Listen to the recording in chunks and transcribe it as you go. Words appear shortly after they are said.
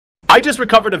I just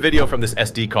recovered a video from this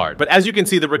SD card, but as you can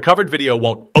see, the recovered video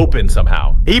won't open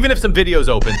somehow. Even if some videos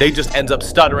open, they just ends up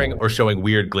stuttering or showing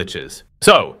weird glitches.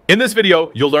 So, in this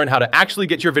video, you'll learn how to actually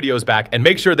get your videos back and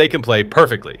make sure they can play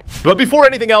perfectly. But before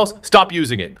anything else, stop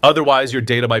using it. Otherwise, your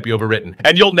data might be overwritten,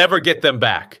 and you'll never get them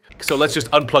back. So let's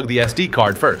just unplug the SD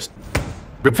card first.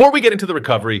 Before we get into the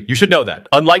recovery, you should know that,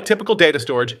 unlike typical data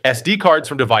storage, SD cards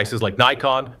from devices like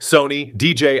Nikon, Sony,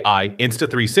 DJI,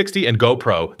 Insta360, and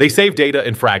GoPro, they save data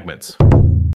in fragments.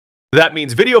 That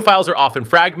means video files are often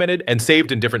fragmented and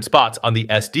saved in different spots on the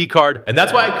SD card, and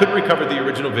that's why I couldn't recover the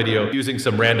original video using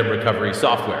some random recovery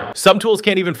software. Some tools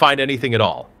can't even find anything at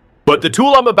all. But the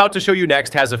tool I'm about to show you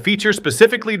next has a feature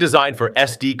specifically designed for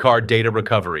SD card data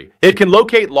recovery. It can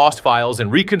locate lost files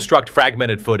and reconstruct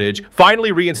fragmented footage,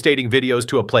 finally reinstating videos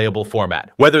to a playable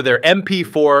format, whether they're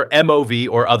MP4, MOV,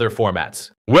 or other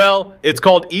formats. Well, it's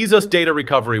called EaseUS Data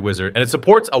Recovery Wizard, and it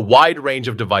supports a wide range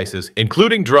of devices,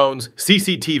 including drones,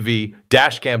 CCTV,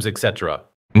 dashcams, etc.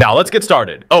 Now let's get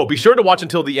started. Oh, be sure to watch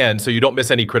until the end so you don't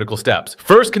miss any critical steps.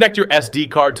 First, connect your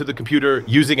SD card to the computer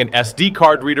using an SD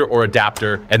card reader or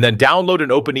adapter, and then download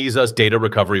and open EaseUS Data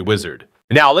Recovery Wizard.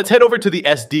 Now let's head over to the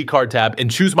SD card tab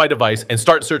and choose my device and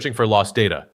start searching for lost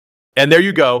data. And there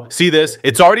you go. See this?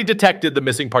 It's already detected the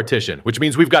missing partition, which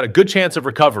means we've got a good chance of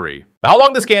recovery. How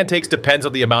long the scan takes depends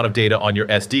on the amount of data on your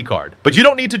SD card. But you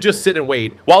don't need to just sit and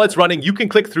wait. While it's running, you can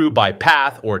click through by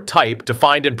path or type to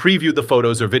find and preview the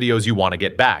photos or videos you want to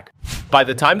get back. By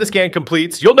the time the scan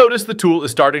completes, you'll notice the tool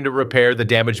is starting to repair the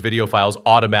damaged video files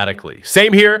automatically.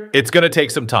 Same here, it's going to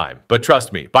take some time. But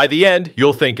trust me, by the end,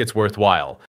 you'll think it's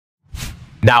worthwhile.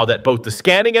 Now that both the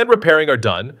scanning and repairing are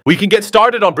done, we can get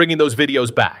started on bringing those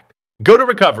videos back. Go to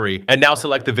Recovery, and now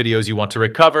select the videos you want to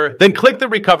recover, then click the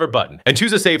Recover button, and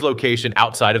choose a save location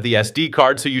outside of the SD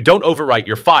card so you don't overwrite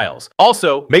your files.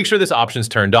 Also, make sure this option's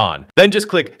turned on. Then just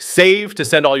click Save to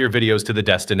send all your videos to the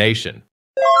destination.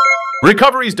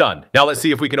 Recovery's done. Now let's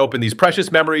see if we can open these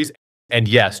precious memories, and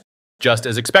yes, just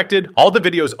as expected, all the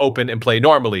videos open and play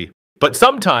normally. But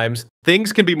sometimes,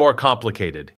 things can be more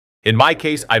complicated. In my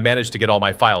case, I managed to get all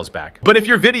my files back. But if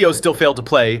your videos still fail to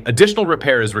play, additional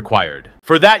repair is required.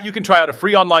 For that, you can try out a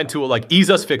free online tool like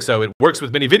EaseUS Fixo. It works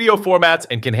with many video formats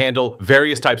and can handle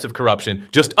various types of corruption.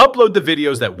 Just upload the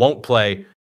videos that won't play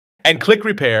and click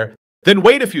Repair, then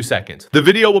wait a few seconds. The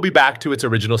video will be back to its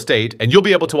original state and you'll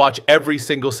be able to watch every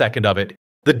single second of it.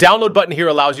 The download button here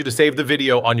allows you to save the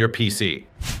video on your PC.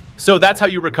 So that's how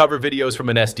you recover videos from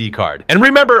an SD card. And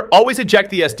remember, always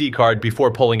eject the SD card before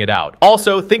pulling it out.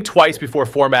 Also, think twice before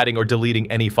formatting or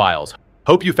deleting any files.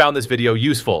 Hope you found this video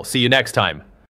useful. See you next time.